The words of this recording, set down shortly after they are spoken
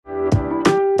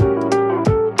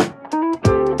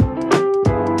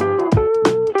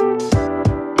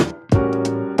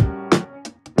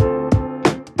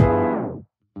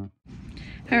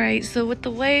Alright, so with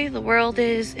the way the world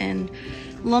is and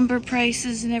lumber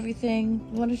prices and everything,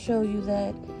 I want to show you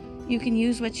that you can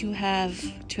use what you have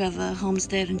to have a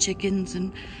homestead and chickens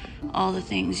and all the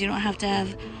things. You don't have to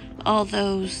have all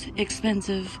those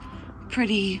expensive,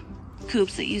 pretty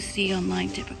coops that you see online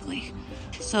typically.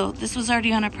 So this was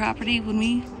already on our property when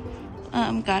we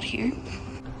got here.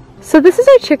 So this is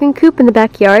our chicken coop in the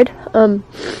backyard.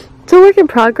 It's a work in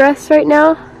progress right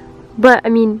now, but I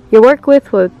mean, you work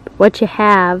with what you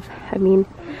have. I mean,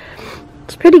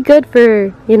 it's pretty good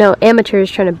for, you know, amateurs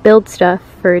trying to build stuff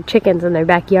for chickens in their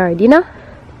backyard, you know?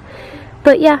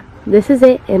 But yeah, this is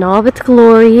it in all of its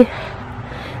glory.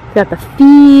 We got the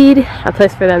feed, a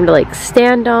place for them to like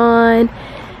stand on,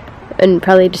 and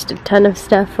probably just a ton of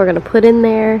stuff we're gonna put in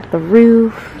there, the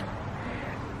roof.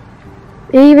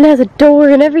 It even has a door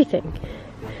and everything.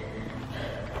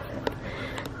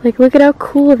 Like, look at how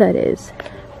cool that is.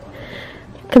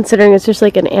 Considering it's just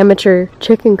like an amateur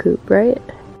chicken coop, right?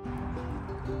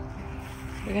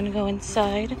 We're gonna go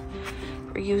inside.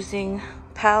 We're using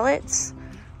pallets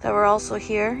that were also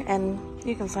here, and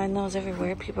you can find those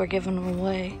everywhere. People are giving them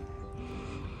away.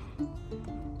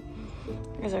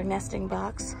 Here's our nesting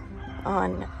box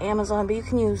on Amazon, but you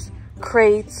can use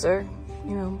crates or,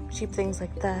 you know, cheap things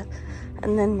like that.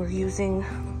 And then we're using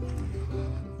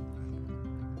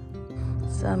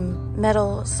some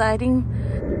metal siding.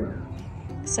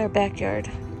 This is our backyard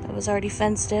that was already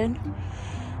fenced in.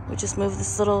 We just moved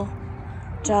this little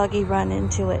joggy run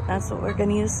into it. That's what we're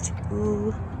gonna use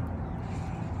to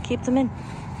keep them in.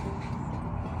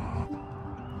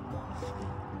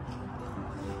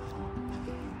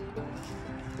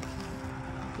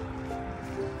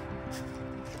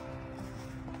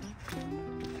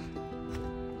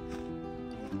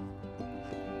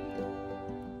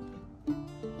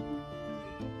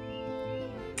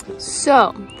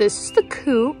 So, this is the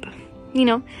coop. You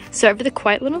know, sorry for the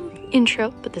quiet little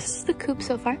intro, but this is the coop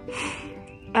so far.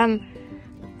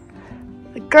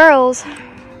 The girls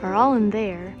are all in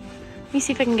there. Let me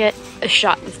see if I can get a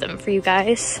shot of them for you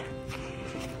guys.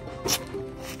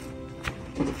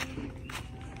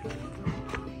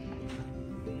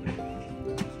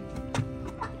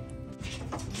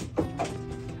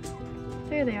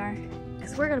 There they are.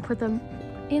 Because we're gonna put them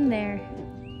in there.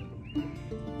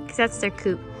 Because that's their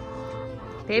coop.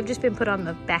 They've just been put on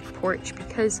the back porch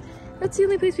because that's the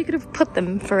only place we could have put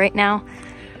them for right now.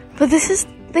 But this is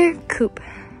their coop.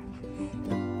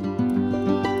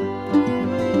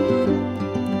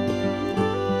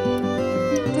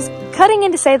 Just cutting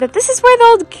in to say that this is where the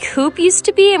old coop used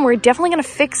to be, and we're definitely gonna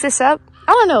fix this up.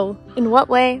 I don't know in what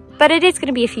way, but it is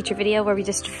gonna be a future video where we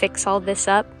just fix all this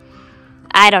up.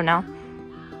 I don't know.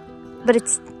 But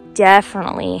it's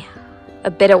definitely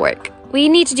a bit of work. We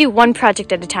need to do one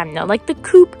project at a time though, like the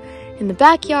coop in the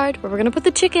backyard where we're gonna put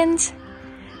the chickens.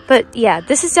 But yeah,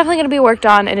 this is definitely gonna be worked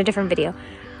on in a different video.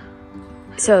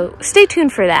 So stay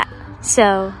tuned for that.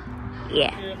 So,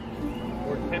 yeah.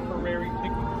 Or temporary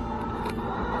chickens.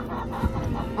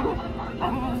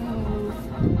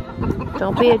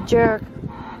 Don't be a jerk.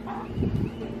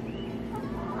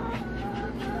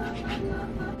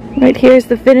 Right here's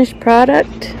the finished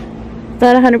product.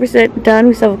 Not 100% done.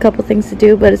 We still have a couple things to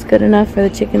do, but it's good enough for the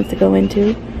chickens to go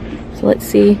into. So let's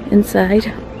see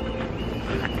inside.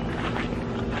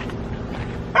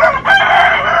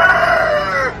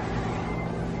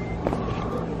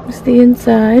 It's the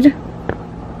inside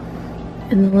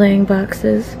and the laying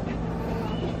boxes.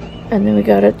 And then we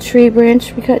got a tree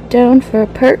branch we cut down for a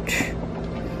perch.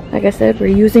 Like I said, we're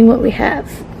using what we have.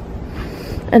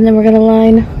 And then we're gonna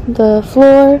line the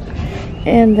floor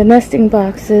and the nesting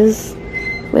boxes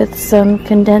with some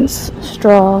condensed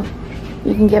straw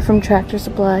you can get from Tractor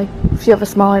Supply. If you have a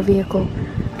smaller vehicle,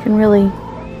 can really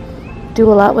do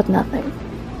a lot with nothing.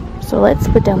 So let's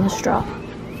put down the straw.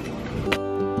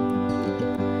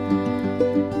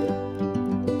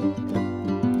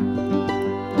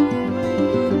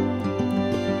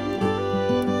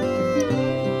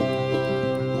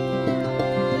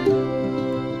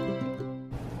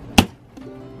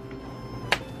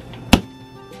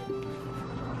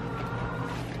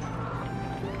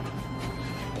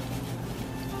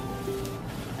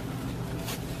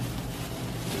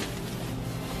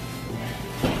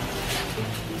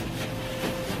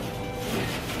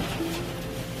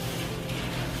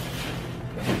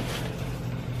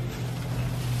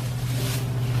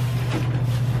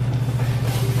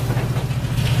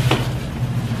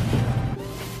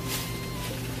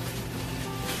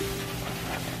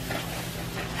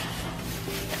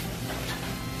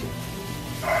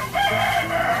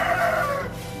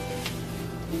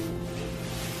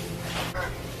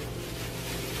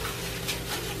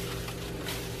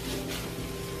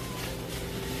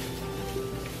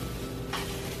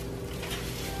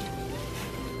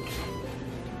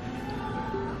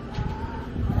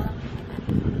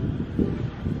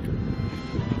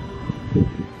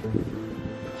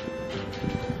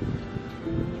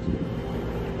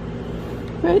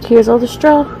 Alright, here's all the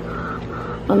straw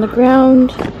on the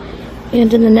ground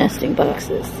and in the nesting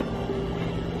boxes.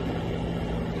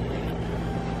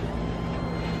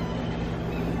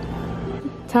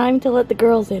 Time to let the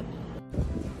girls in.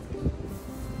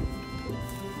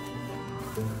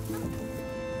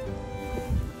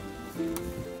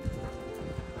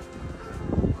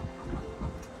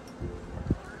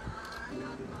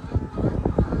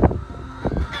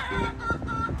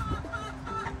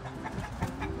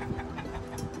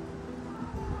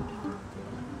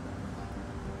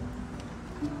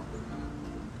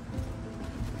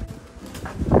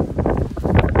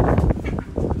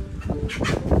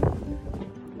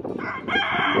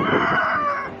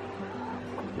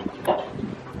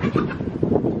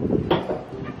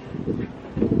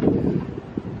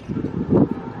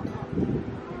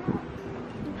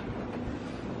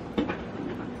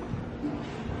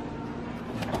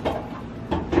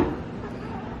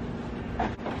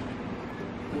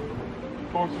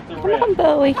 Come on,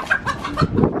 Bowie.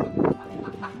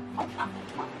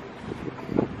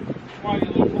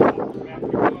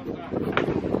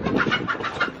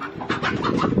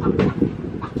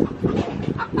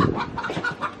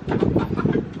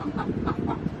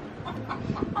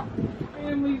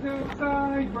 Family's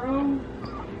outside, bro.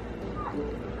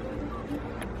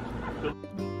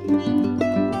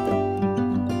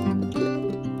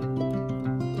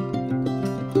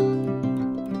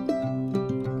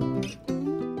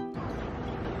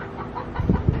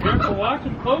 Watch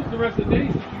them close the rest of the day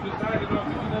since you decided not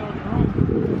to do that on your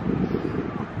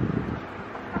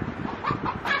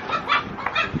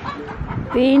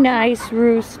own. Be nice,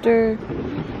 rooster.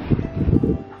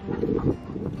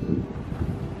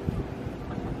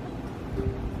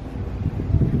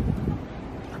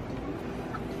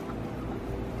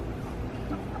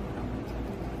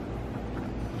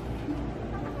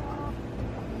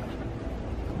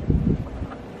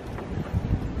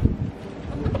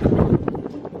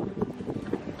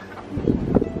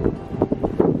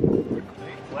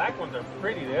 Black ones are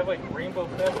pretty. They have like rainbow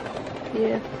feathers.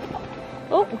 Yeah.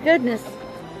 Oh, goodness.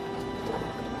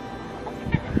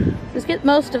 Just get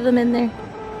most of them in there.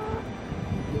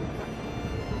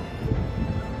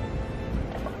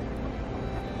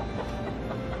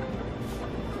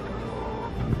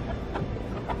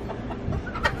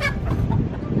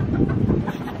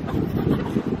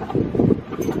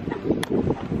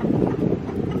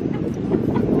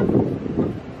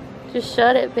 Just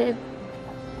shut it, babe.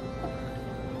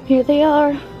 Here they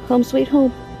are. Home sweet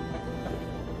home.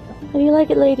 How do you like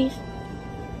it, ladies?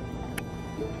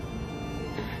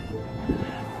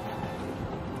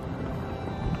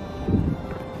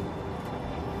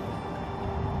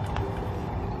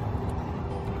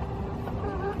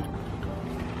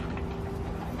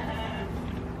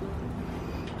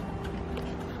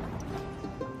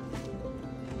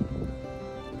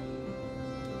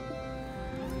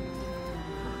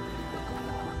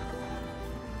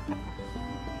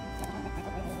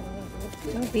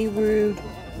 Don't be rude.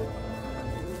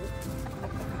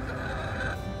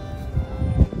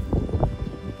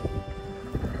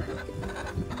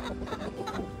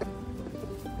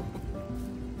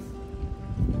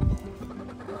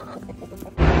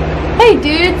 Hey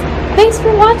dudes! Thanks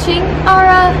for watching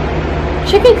our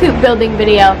chicken coop building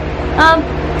video.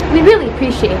 We really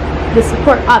appreciate the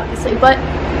support, obviously, but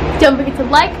don't forget to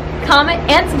like, comment,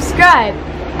 and subscribe.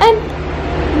 And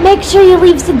make sure you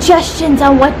leave suggestions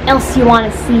on what else you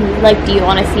want to see. Like, do you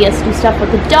want to see us do stuff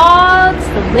with the dogs,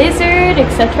 the lizard,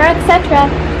 etc., etc.?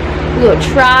 We will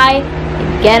try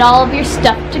and get all of your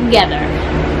stuff together.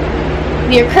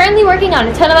 We are currently working on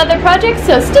a ton of other projects,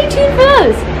 so stay tuned for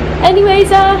those. Anyways,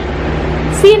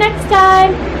 see you next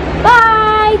time.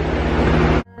 Bye!